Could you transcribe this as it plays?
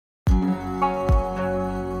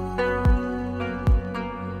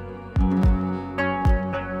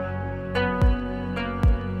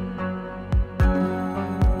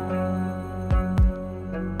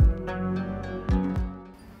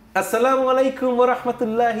Assalamu alaikum wa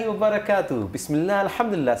rahmatullahi wa barakatuh. Bismillah,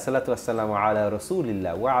 alhamdulillah, salatu wassalamu ala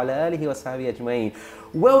rasulillah wa ala alihi wa sahbihi ajma'in.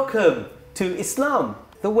 Welcome to Islam,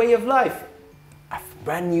 the way of life. A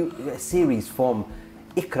brand new series from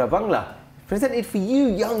IQRA Bangla, presented for you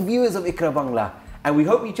young viewers of IQRA Bangla. And we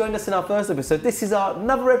hope you joined us in our first episode. This is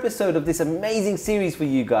another episode of this amazing series for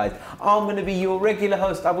you guys. I'm going to be your regular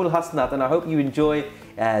host, Abul Hasnat, and I hope you enjoy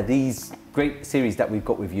these great series that we've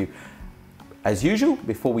got with you. As usual,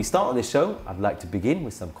 before we start on this show, I'd like to begin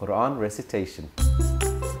with some Quran recitation.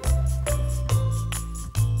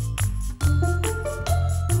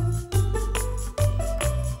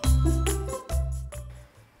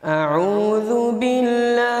 أعوذ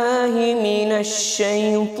بالله من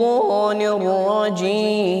الشيطان الرجيم.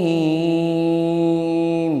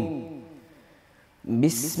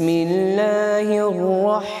 بسم الله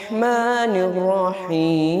الرحمن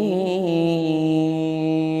الرحيم.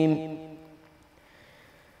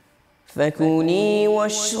 فكلي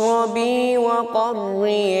واشربي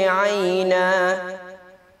وقري عينا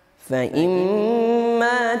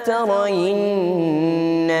فإما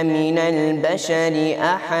ترين من البشر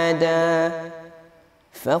أحدا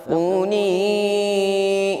فقولي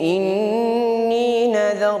إني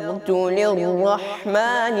نذرت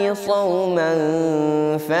للرحمن صوما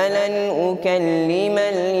فلن أكلم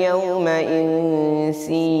اليوم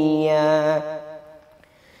إنسيا.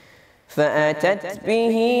 فأتت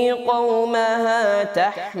به قومها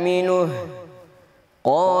تحمله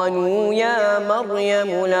قالوا يا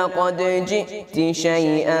مريم لقد جئت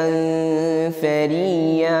شيئا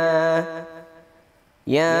فريا.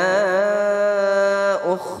 يا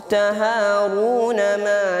أخت هارون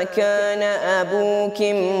ما كان أبوك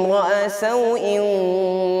امرأ سوء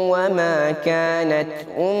وما كانت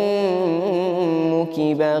أمك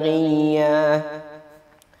بغيا.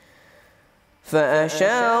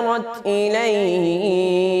 فأشارت إليه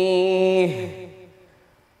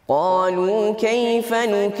قالوا كيف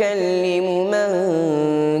نكلم من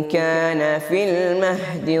كان في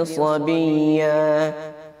المهد صبيا.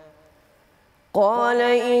 قال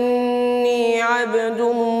إني عبد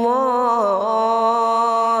الله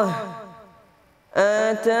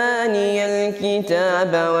آتاني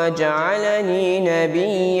الكتاب وجعلني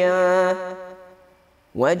نبيا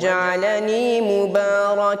وجعلني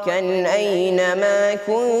مباركا أينما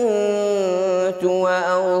كنت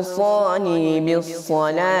وأوصاني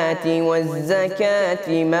بالصلاة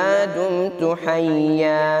والزكاة ما دمت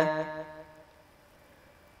حيا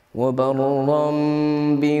وبرا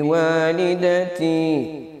بوالدتي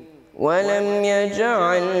ولم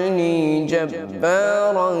يجعلني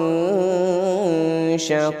جبارا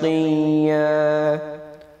شقيا.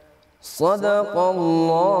 صدق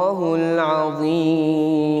الله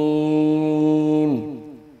العظيم.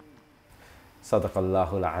 Sadaq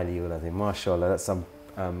Allahul Aliyyul Azim. MashaAllah, that's some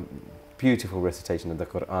beautiful recitation of the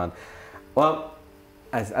Quran. Well,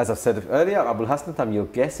 as I've said earlier, Abul Hasnat, I'm your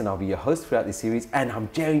guest and I'll be your host throughout this series, and I'm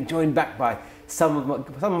joined back by some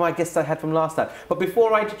of my guests I had from last time. But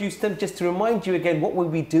before I introduce them, just to remind you again what we'll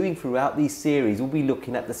be doing throughout these series, we'll be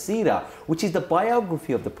looking at the Seerah, which is the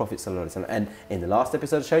biography of the Prophet ﷺ. And in the last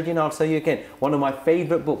episode I showed you, and I'll show you again, one of my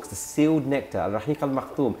favourite books, The Sealed Nectar, Al-Rahiq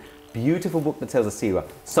Al-Makhtoom. Beautiful book that tells the Seerah.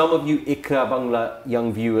 Some of you IQRA Bangla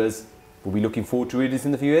young viewers will be looking forward to read this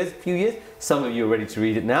in a few years. Some of you are ready to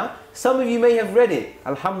read it now. Some of you may have read it.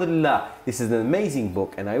 Alhamdulillah. This is an amazing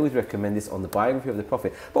book, and I always recommend this on the biography of the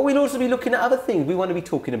Prophet. But we'll also be looking at other things. We want to be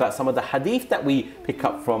talking about some of the hadith that we pick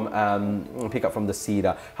up from the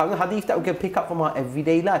Seerah. Some of the hadith that we can pick up from our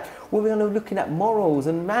everyday life. We're going to be looking at morals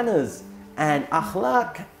and manners and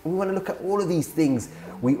akhlaq. We want to look at all of these things.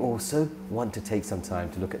 We also want to take some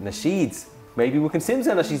time to look at nasheeds. Maybe we can sing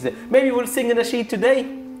some nasheeds. Maybe we'll sing a nasheed today.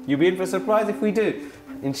 You'll be in for a surprise if we do,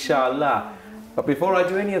 inshallah. But before I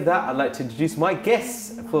do any of that, I'd like to introduce my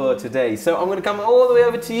guests for today. So I'm going to come all the way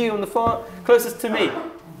over to you on the far closest to me.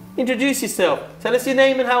 Introduce yourself. Tell us your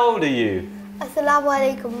name and how old are you? Assalamu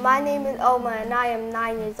alaikum. My name is Omar and I am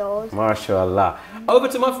 9 years old. MashaAllah. Over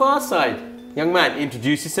to my far side. Young man,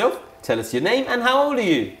 introduce yourself. Tell us your name and how old are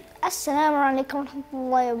you? Assalamu alaikum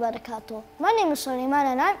warahmatullahi wabarakatuh. My name is Sulaiman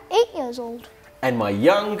and I'm 8 years old. And my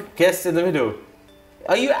young guest in the middle.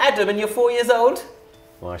 Are you Adam and you're 4 years old?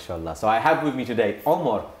 MashaAllah. So I have with me today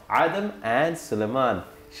Omar, Adam and Sulaiman.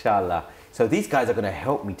 Inshallah. So these guys are going to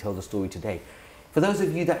help me tell the story today. For those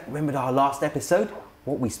of you that remembered our last episode,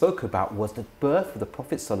 what we spoke about was the birth of the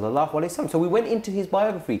Prophet Sallallahu Alaihi Wasallam. So we went into his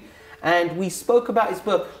biography and we spoke about his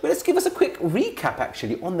birth. But let's give us a quick recap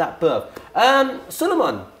actually on that birth.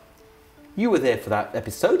 Sulaiman, you were there for that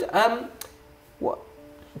episode. What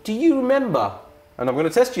do you remember? And I'm going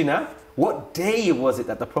to test you now. What day was it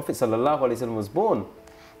that the Prophet Sallallahu Alaihi Wasallam was born?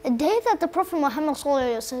 the day that the Prophet Muhammad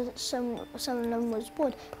ﷺ was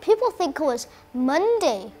born, people think it was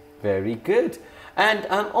Monday. Very good. And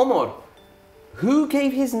Omar, who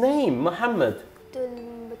gave his name, Muhammad?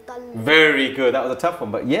 Very good. That was a tough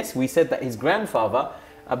one. But yes, we said that his grandfather,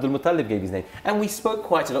 Abdul Muttalib, gave his name. And we spoke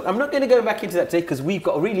quite a lot. I'm not going to go back into that today because we've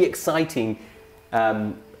got a really exciting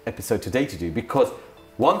episode today to do. Because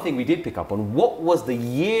one thing we did pick up on, what was the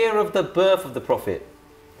year of the birth of the Prophet?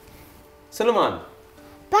 Suleiman.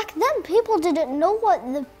 Back then, people didn't know what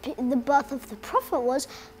the birth of the Prophet was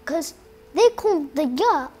because they called the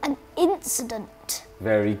year an incident.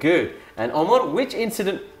 Very good. And Omar, which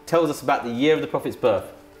incident tells us about the year of the Prophet's birth?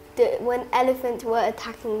 When elephants were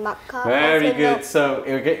attacking Makkah. Very good. So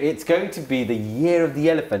it's going to be the year of the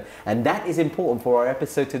elephant. And that is important for our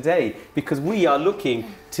episode today because we are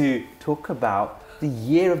looking to talk about the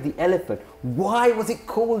year of the elephant. Why was it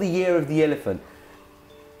called the year of the elephant?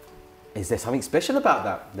 Is there something special about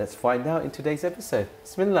that? Let's find out in today's episode.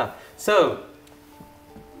 Bismillah. So,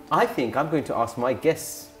 I think I'm going to ask my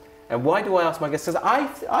guests. And why do I ask my guests? Because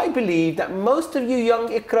I believe that most of you young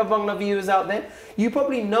IQRA Bangla viewers out there, you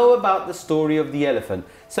probably know about the story of the elephant.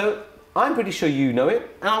 So, I'm pretty sure you know it.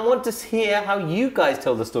 And I want to hear how you guys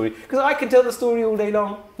tell the story. Because I can tell the story all day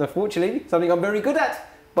long. Unfortunately, something I'm very good at.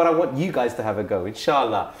 But I want you guys to have a go,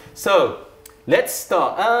 inshallah. So, let's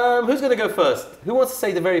start. Who's going to go first? Who wants to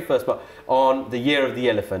say the very first part on the year of the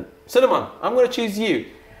elephant? Suleiman, I'm going to choose you.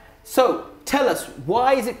 So, tell us,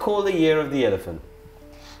 why is it called the year of the elephant?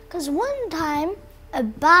 Because one time, a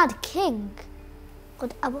bad king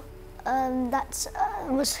called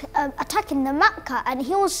was attacking the Makkah, and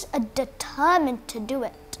he was determined to do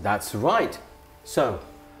it. That's right. So,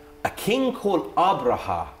 a king called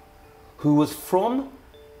Abraha, who was from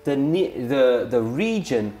the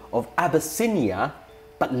region of Abyssinia,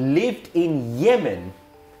 but lived in Yemen,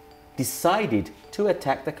 decided to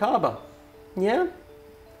attack the Kaaba. Yeah?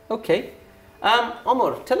 Okay.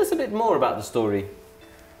 Omar, tell us a bit more about the story.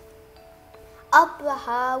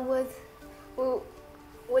 Abraha was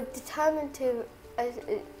determined to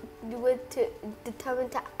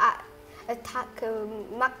attack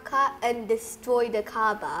Makkah and destroy the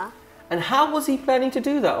Kaaba. And how was he planning to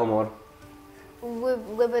do that, Omar?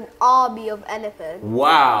 With an army of elephants.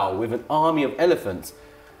 Wow, with an army of elephants.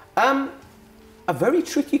 A very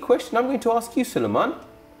tricky question I'm going to ask you, Suleiman.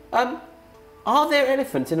 Are there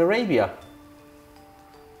elephants in Arabia?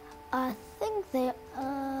 I think they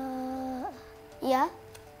yeah.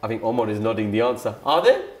 I think Omar is nodding the answer. Are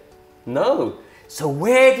there? No. So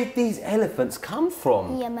where did these elephants come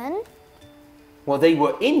from? Yemen. Well, they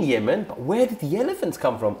were in Yemen, but where did the elephants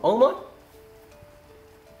come from? Omar?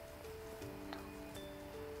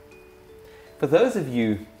 For those of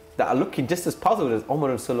you that are looking just as puzzled as Omar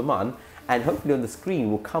and Suleiman, and hopefully on the screen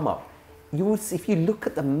will come up, you will see, if you look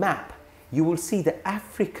at the map, you will see that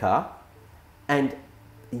Africa and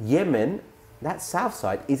Yemen, that south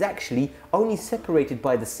side, is actually only separated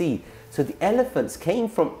by the sea. So the elephants came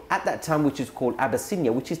from, at that time, which is called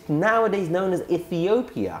Abyssinia, which is nowadays known as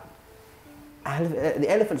Ethiopia. The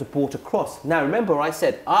elephants were brought across. Now remember, I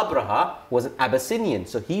said Abraha was an Abyssinian,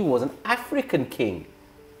 so he was an African king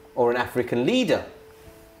or an African leader.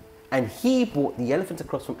 And he brought the elephants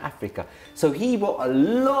across from Africa. So he brought a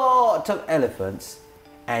lot of elephants,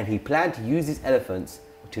 and he planned to use these elephants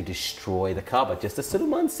to destroy the Kaaba, just as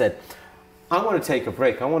Suleiman said. I want to take a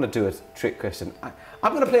break. I want to do a trick question.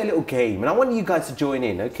 I'm going to play a little game, and I want you guys to join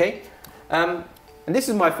in, okay? And this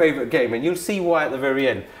is my favorite game, and you'll see why at the very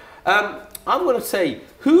end. I'm going to say,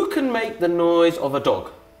 who can make the noise of a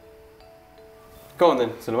dog? Go on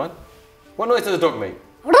then, Suleiman. What noise does a dog make?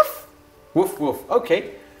 Woof. Woof, woof.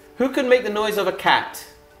 Okay. Who can make the noise of a cat?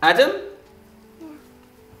 Adam? Yeah.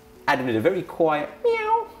 Adam did a very quiet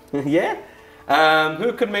meow. Yeah?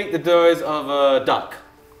 Who can make the noise of a duck?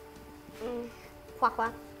 Quack,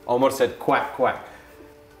 quack. Omar said quack, quack.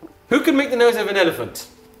 Who can make the noise of an elephant?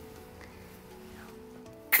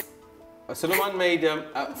 Suleiman made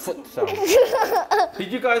a foot sound.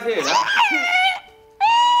 Did you guys hear that?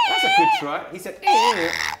 That's a good try. He said,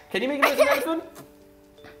 can you make a noise of an elephant?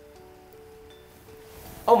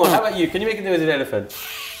 Omar, how about you? Can you make a noise of an elephant?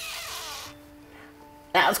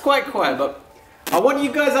 That's quite quiet, but I want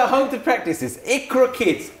you guys at home to practice this. IQRA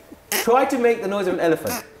kids, try to make the noise of an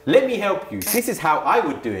elephant. Let me help you. This is how I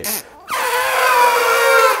would do it.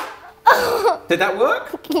 Did that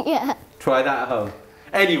work? Yeah. Try that at home.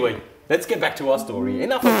 Anyway, let's get back to our story.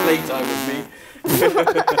 Enough of playtime with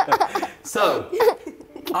me. So,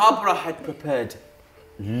 Abraha had prepared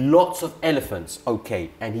lots of elephants, okay,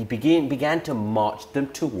 and he began to march them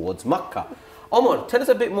towards Makkah. Omar, tell us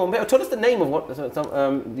a bit more. Tell us the name of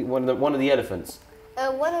one of the elephants.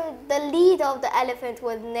 one of the leader of the elephant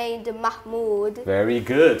was named Mahmud. Very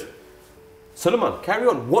good. Suleiman, carry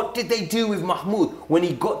on. What did they do with Mahmud when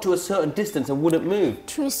he got to a certain distance and wouldn't move?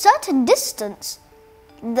 To a certain distance,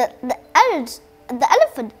 the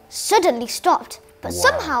elephant suddenly stopped, but Wow.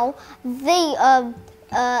 somehow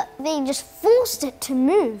they just forced it to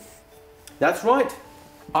move. That's right.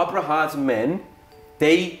 Abraha's men,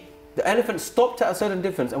 the elephant stopped at a certain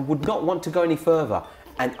distance and would not want to go any further.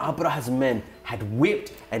 And Abraha's men had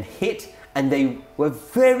whipped and hit, and they were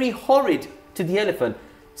very horrid to the elephant.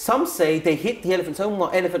 Some say they hit the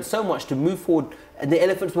elephant so much to move forward, and the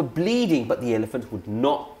elephants were bleeding, but the elephants would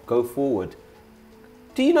not go forward.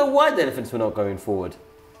 Do you know why the elephants were not going forward?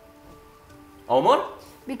 Omar?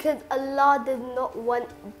 Because Allah did not want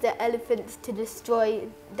the elephants to destroy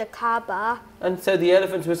the Kaaba. And so the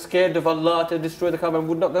elephants were scared of Allah to destroy the Kaaba and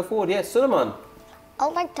would not go forward. Yes, Suleiman.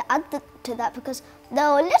 I'd like to add to that because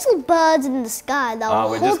there were little birds in the sky that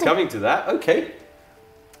were We're just coming to that. Okay.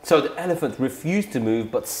 So the elephants refused to move,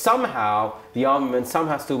 but somehow the army men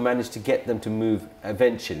still managed to get them to move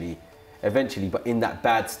eventually, but in that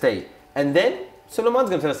bad state. And then Suleiman's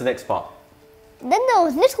going to tell us the next part. Then there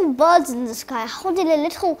was little birds in the sky holding a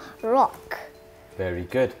little rock. Very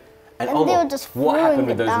good. And And they Omar, were just what happened throwing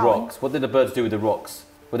with it those down. rocks? What did the birds do with the rocks?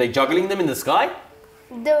 Were they juggling them in the sky?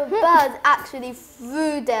 The birds actually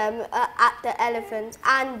threw them at the elephants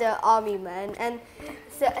and the army men, and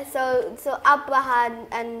so Abraham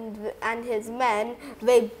and his men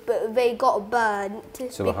they got burned.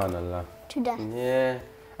 Subhanallah. To death. Yeah,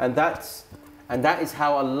 and that is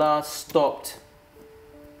how Allah stopped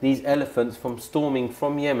these elephants from storming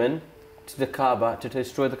from Yemen to the Kaaba to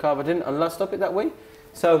destroy the Kaaba. Didn't Allah stop it that way?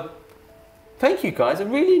 So, thank you guys. I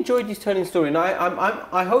really enjoyed this telling story, and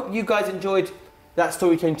I hope you guys enjoyed that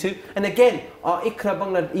storytelling too. And again, our IQRA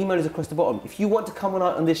Bangla email is across the bottom. If you want to come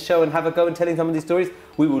on this show and have a go and telling some of these stories,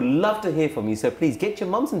 we would love to hear from you. So please get your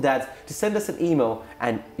mums and dads to send us an email,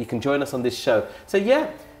 and you can join us on this show. So yeah,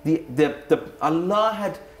 the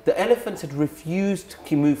elephants had refused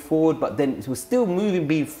to move forward, but then it was still moving,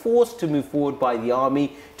 being forced to move forward by the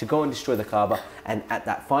army to go and destroy the Kaaba. And at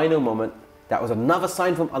that final moment, that was another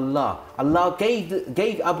sign from Allah. Allah gave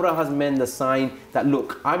Abraha's men the sign that,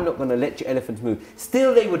 look, I'm not going to let your elephants move.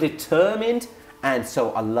 Still, they were determined, and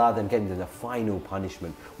so Allah then gave them the final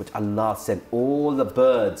punishment, which Allah sent all the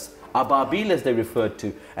birds, Ababil as they referred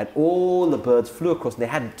to, and all the birds flew across, and they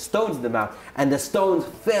had stones in their mouth, and the stones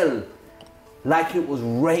fell like it was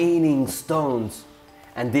raining stones.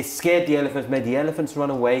 And this scared the elephants, made the elephants run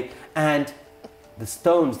away, and the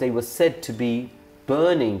stones, they were said to be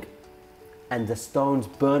burning, and the stones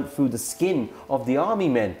burnt through the skin of the army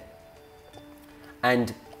men.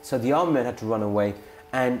 And so the army men had to run away,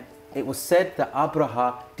 and it was said that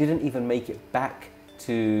Abraha didn't even make it back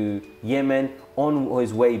to Yemen. On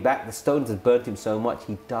his way back, the stones had burnt him so much,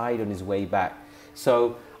 he died on his way back.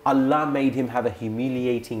 So Allah made him have a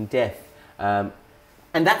humiliating death.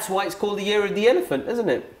 And that's why it's called the Year of the Elephant, isn't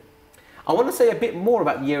it? I want to say a bit more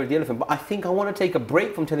about the Year of the Elephant, but I think I want to take a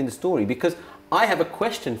break from telling the story because I have a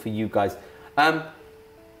question for you guys.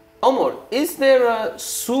 Omar, is there a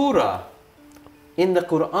surah in the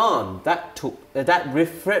Quran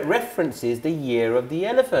that references the Year of the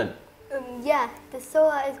Elephant? Yeah, the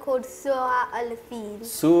surah is called Surah Al-Fil.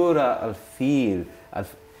 Surah Al-Fil.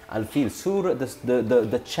 Al-Fil, Surah,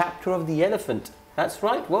 the chapter of the elephant. That's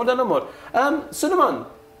right. Well done, Omar. Suleiman,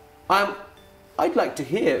 I'd like to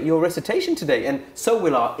hear your recitation today, and so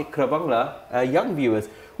will our IQRA Bangla young viewers.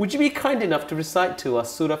 Would you be kind enough to recite to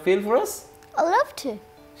us Surah Fil for us? I'd love to.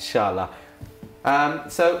 Inshallah.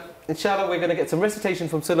 So, inshallah, we're going to get some recitation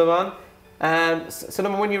from Suleiman.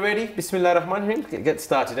 Suleiman, when you're ready, Bismillah ar-Rahman ar-Rahim, get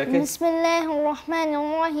started, okay? Bismillah ar-Rahman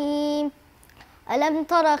ar-Rahim. ألم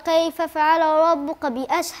تر كيف فعل ربك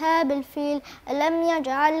بأصحاب الفيل ألم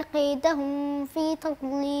يجعل كيدهم في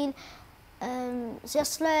تضليل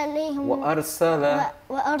يصلى إليهم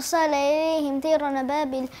وأرسل إليهم طيرا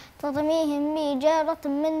أبابيل ترميهم بحجارة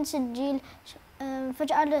من سجيل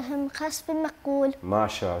فجعلهم كعصف مأكول. ما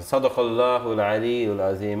شاء الله. صدق الله العلي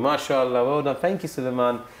العظيم. ما شاء الله. Well done. Thank you,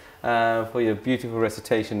 Suleiman, for your beautiful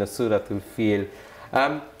recitation of Surah Al-Fil.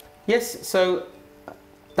 Yes, so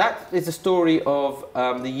that is the story of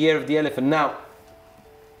the Year of the Elephant. Now,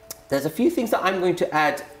 there's a few things that I'm going to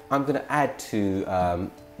add. I'm going to add to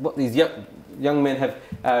what these young men have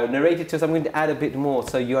narrated to us. I'm going to add a bit more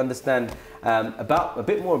so you understand a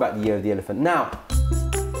bit more about the Year of the Elephant. Now,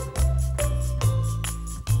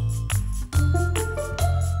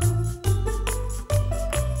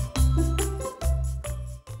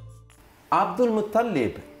 Abdul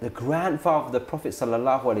Muttalib, the grandfather of the Prophet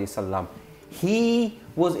Sallallahu Alaihi Wasallam, he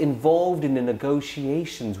was involved in the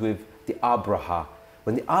negotiations with the Abraha.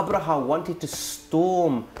 When the Abraha wanted to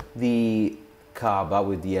storm the Kaaba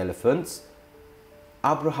with the elephants,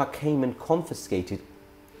 Abraha came and confiscated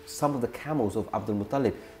some of the camels of Abdul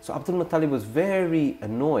Muttalib. So Abdul Muttalib was very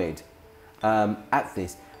annoyed at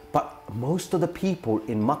this. But most of the people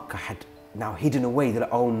in Makkah had now hidden away. They're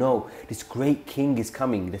like, oh no, this great king is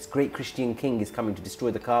coming. This great Christian king is coming to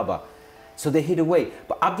destroy the Kaaba. So they hid away.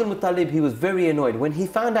 But Abdul Muttalib, he was very annoyed. When he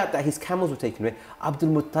found out that his camels were taken away, Abdul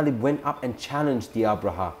Muttalib went up and challenged the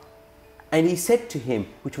Abraha. And he said to him,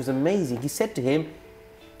 which was amazing, he said to him,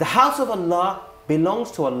 the house of Allah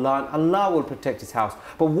belongs to Allah and Allah will protect his house.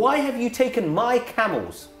 But why have you taken my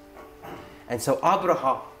camels? And so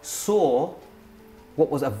Abraha saw what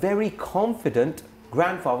was a very confident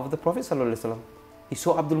grandfather of the Prophet ﷺ. He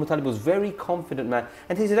saw Abdul Muttalib was a very confident man.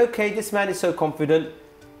 And he said, okay, this man is so confident,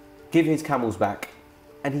 give his camels back.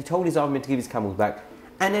 And he told his army to give his camels back.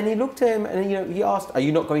 And then he looked at him and he asked, are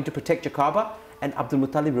you not going to protect your Kaaba? And Abdul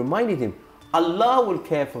Muttalib reminded him, Allah will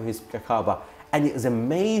care for his Kaaba. And it was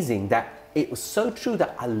amazing that it was so true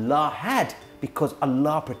that Allah had, because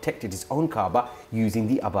Allah protected his own Kaaba using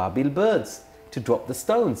the Ababil birds to drop the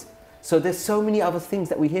stones. So there's so many other things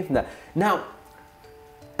that we hear from that. Now,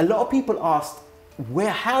 a lot of people asked,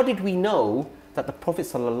 how did we know that the Prophet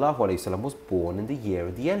ﷺ was born in the year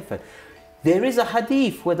of the elephant? There is a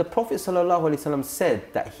hadith where the Prophet ﷺ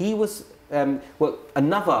said that he was,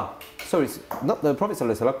 another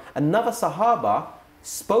Sahaba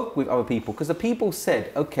spoke with other people, because the people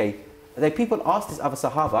said, okay, the people asked this other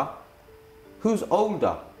Sahaba, who's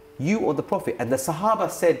older, you or the Prophet? And the Sahaba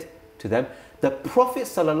said to them, the Prophet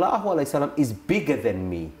ﷺ is bigger than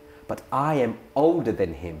me, but I am older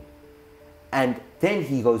than him. And then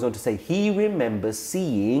he goes on to say, he remembers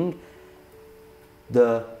seeing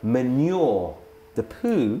the manure, the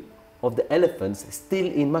poo of the elephants still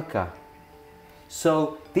in Mecca.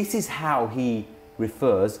 So this is how he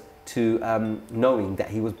refers to knowing that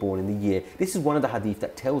he was born in the year. This is one of the hadith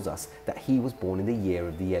that tells us that he was born in the year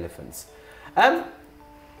of the elephants.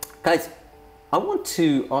 Guys, I want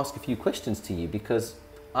to ask a few questions to you, because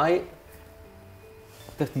the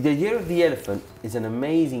year of the elephant is an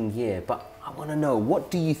amazing year, but I want to know, what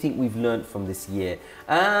do you think we've learned from this year?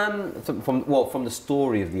 From the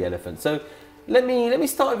story of the elephant. So let me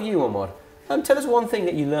start with you, Omar. Tell us one thing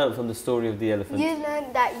that you learned from the story of the elephant. You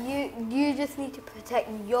learned that you just need to protect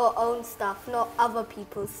your own stuff, not other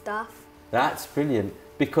people's stuff. That's brilliant,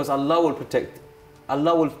 because Allah will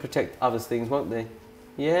protect others' things, won't they?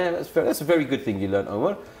 Yeah, that's a very good thing you learned,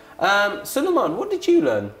 Omar. Suleiman, what did you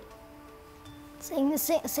learn? Saying the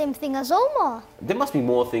same thing as Omar. There must be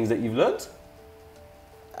more things that you've learned.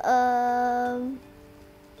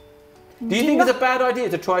 Do you think it's a bad idea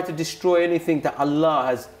to try to destroy anything that Allah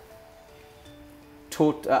has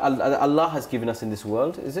taught, Allah has given us in this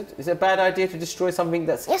world? Is it a bad idea to destroy something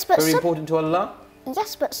that's very important to Allah?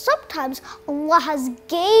 Yes, but sometimes Allah has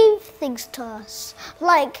gave things to us.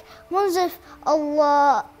 Like, once if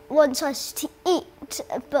Allah wants us to eat,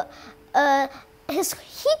 but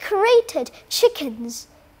He created chickens.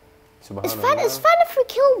 It's fine if we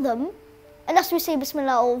kill them, unless we say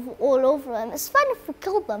Bismillah all over them. It's fine if we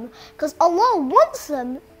kill them, because Allah wants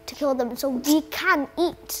them to kill them so we can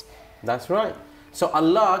eat. That's right. So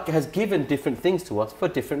Allah has given different things to us for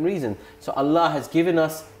different reasons. So Allah has given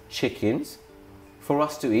us chickens for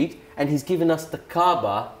us to eat, and He's given us the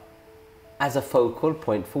Kaaba as a focal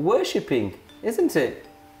point for worshipping, isn't it?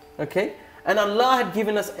 Okay? And Allah had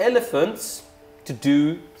given us elephants to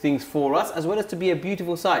do things for us, as well as to be a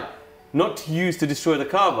beautiful sight, not to use to destroy the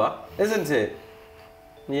Kaaba, isn't it?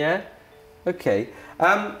 Yeah? Okay.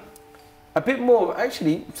 A bit more,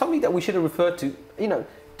 actually, something that we should have referred to,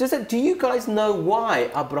 do you guys know why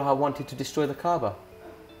Abraha wanted to destroy the Kaaba?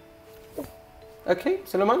 Okay,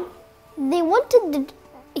 Suleiman? They wanted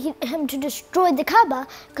him to destroy the Kaaba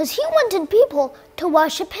because he wanted people to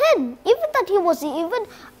worship him, even that he wasn't even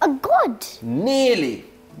a god. Nearly.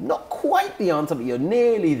 Not quite the answer, but you're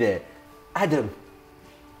nearly there. Adam,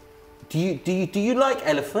 do you like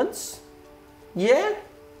elephants? Yeah?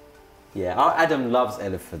 Yeah, our Adam loves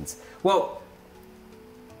elephants. Well,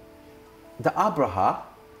 the Abraha,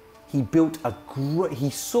 he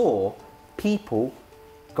saw people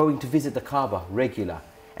going to visit the Kaaba regular.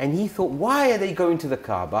 And he thought, why are they going to the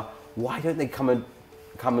Kaaba? Why don't they come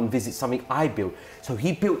and visit something I built? So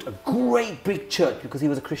he built a great big church, because he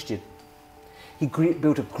was a Christian. He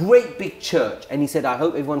built a great big church, and he said, I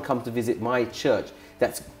hope everyone comes to visit my church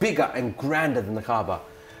that's bigger and grander than the Kaaba.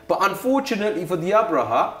 But unfortunately for the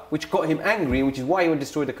Abraha, which got him angry, which is why he wanted to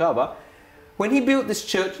destroy the Kaaba, When he built this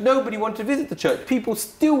church, nobody wanted to visit the church. People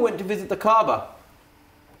still went to visit the Kaaba.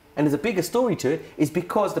 And there's a bigger story to it, is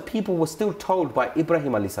because the people were still told by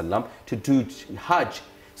Ibrahim alayhi salam to do Hajj.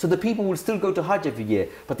 So the people will still go to Hajj every year.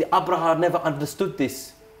 But the Abraha never understood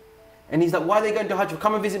this. And he's like, why are they going to Hajj?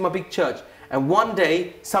 Come and visit my big church. And one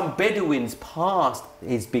day, some Bedouins passed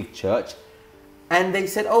his big church. And they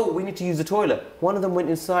said, oh, we need to use the toilet. One of them went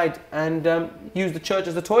inside and used the church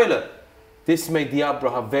as a toilet. This made the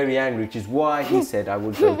Abraha very angry, which is why he said, I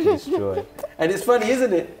will go to destroy. And it's funny,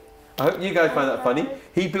 isn't it? I hope you guys find that funny.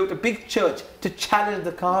 He built a big church to challenge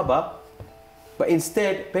the Kaaba, but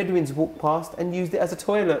instead Bedouins walked past and used it as a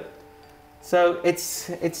toilet. So it's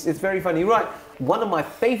very funny. Right, one of my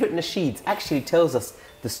favorite nasheeds actually tells us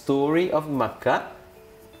the story of Makkah,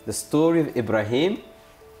 the story of Ibrahim,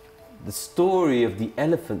 the story of the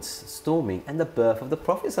elephants storming, and the birth of the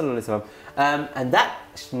Prophet ﷺ. And that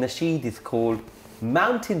nasheed is called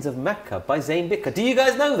Mountains of Mecca by Zayn Bikka. Do you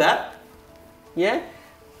guys know that? Yeah?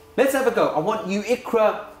 Let's have a go. I want you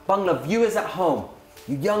IQRA Bangla viewers at home,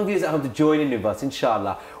 you young viewers at home, to join in with us,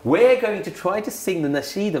 inshallah. We're going to try to sing the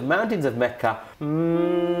nasheed of Mountains of Mecca.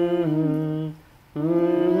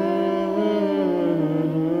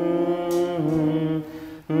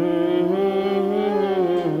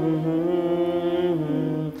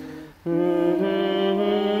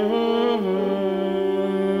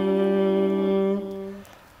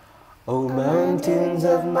 Oh, mountains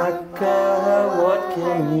of Mecca, what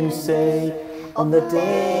can you say on the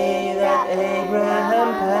day that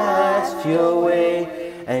Abraham passed your way,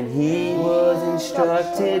 and he was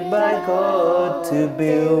instructed by God to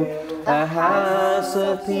build a house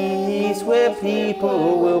of peace where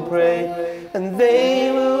people will pray, and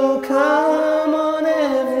they will come on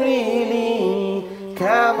every lean,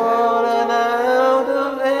 come on and out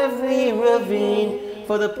of every ravine,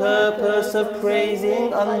 for the purpose of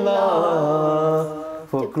praising Allah,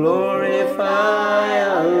 for glorify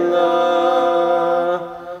Allah.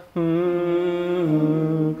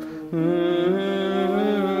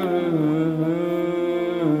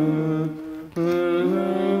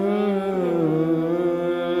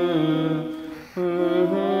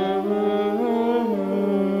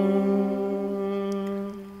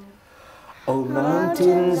 Oh,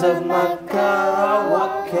 mountains of Makkah,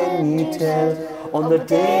 what can you tell on the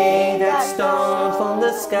day that stones from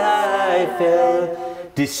the sky fell,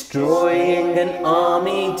 destroying an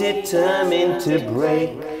army determined to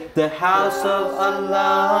break the house of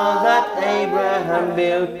Allah that Abraham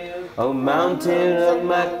built? O mountain of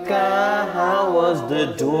Mecca, how was the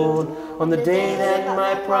dawn on the day that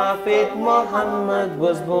my prophet Muhammad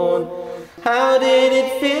was born? How did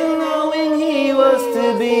it feel knowing he was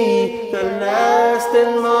to be the last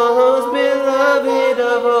and most beloved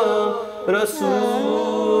of all?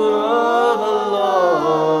 Rasul of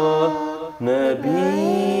Allah,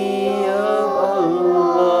 Nabi of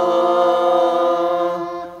Allah.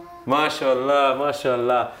 MashaAllah,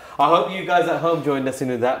 MashaAllah. I hope you guys at home joined us in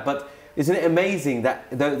with that. But isn't it amazing that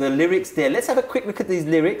the lyrics there? Let's have a quick look at these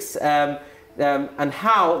lyrics and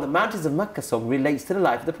how the Mountains of Makkah song relates to the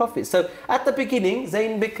life of the Prophet. So at the beginning,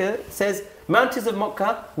 Zayn Bikka says, Mountains of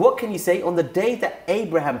Makkah, what can you say on the day that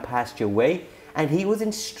Abraham passed your way, and he was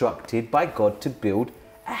instructed by God to build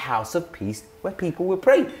a house of peace where people will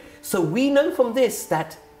pray? So we know from this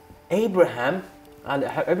that Abraham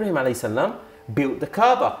alayhi salam built the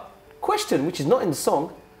Kaaba. Question, which is not in the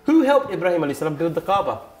song, who helped Ibrahim alayhi salam build the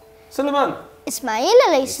Kaaba? Suleiman. Ismail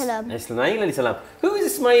alayhi salam. Ismail alayhi salam. Who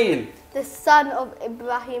is Ismail? The son of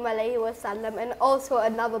Ibrahim alayhi wasallam, and also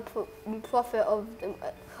another prophet of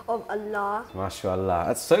Allah. MashaAllah.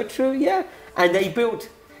 That's so true, yeah. And they built.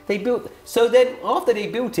 So then after they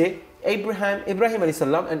built it, Ibrahim alayhi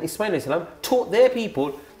salam and Ismail alayhi salam taught their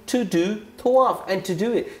people to do tawaf and to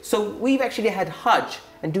do it. So we've actually had Hajj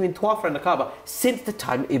and doing tawaf around the Kaaba since the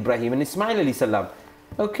time of Ibrahim and Ismail alayhi salam.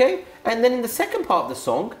 Okay? And then in the second part of the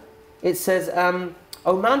song, it says,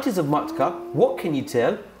 O mountains of Makkah, what can you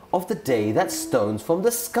tell of the day that stones from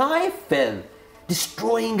the sky fell,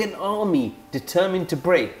 destroying an army determined to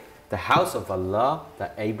break the house of Allah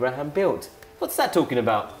that Abraham built? What's that talking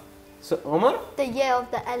about? So, Omar? The year of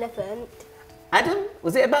the elephant. Adam,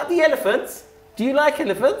 was it about the elephants? Do you like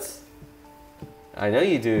elephants? I know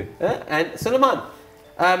you do. And Suleiman,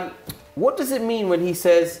 what does it mean when he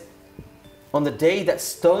says, on the day that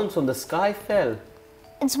stones from the sky fell?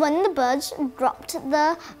 It's when the birds dropped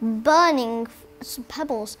the burning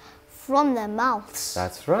pebbles from their mouths.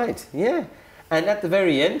 That's right, yeah. And at the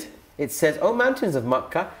very end, it says, O mountains of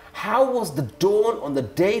Makkah, how was the dawn on the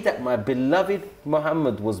day that my beloved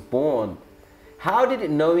Muhammad was born? How did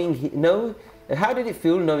it How did it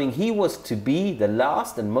feel knowing he was to be the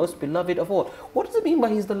last and most beloved of all? What does it mean by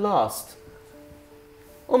he's the last?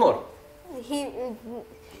 Umar?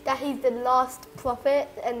 That he's the last prophet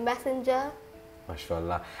and messenger.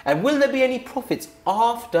 MashaAllah. And will there be any prophets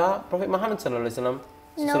after Prophet Muhammad sallallahu alaihi wasallam?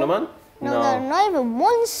 No. Sulaiman? No, not even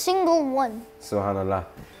one single one. Subhanallah.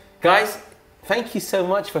 Guys, thank you so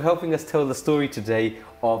much for helping us tell the story today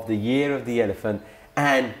of the Year of the Elephant,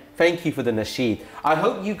 and thank you for the nasheed. I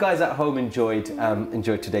hope you guys at home enjoyed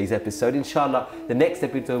today's episode. Inshallah, the next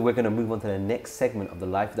episode we're going to move on to the next segment of the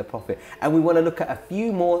life of the Prophet, and we want to look at a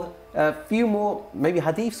few more maybe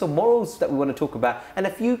hadiths or morals that we want to talk about, and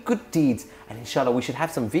a few good deeds. And inshallah, we should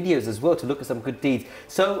have some videos as well to look at some good deeds.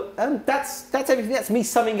 So that's everything. That's me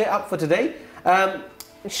summing it up for today.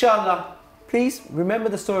 Inshallah, please remember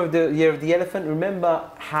the story of the Year of the Elephant.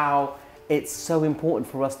 Remember how it's so important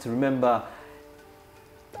for us to remember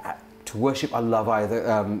to worship Allah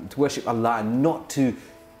and not to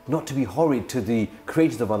be horrid to the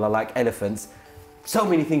creators of Allah like elephants. So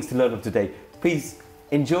many things to learn of today. Please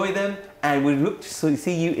enjoy them, and we'll look to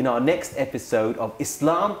see you in our next episode of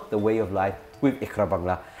Islam, the Way of Life with IQRA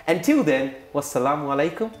Bangla. Until then, wassalamu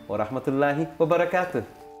alaikum wa rahmatullahi wa barakatuh.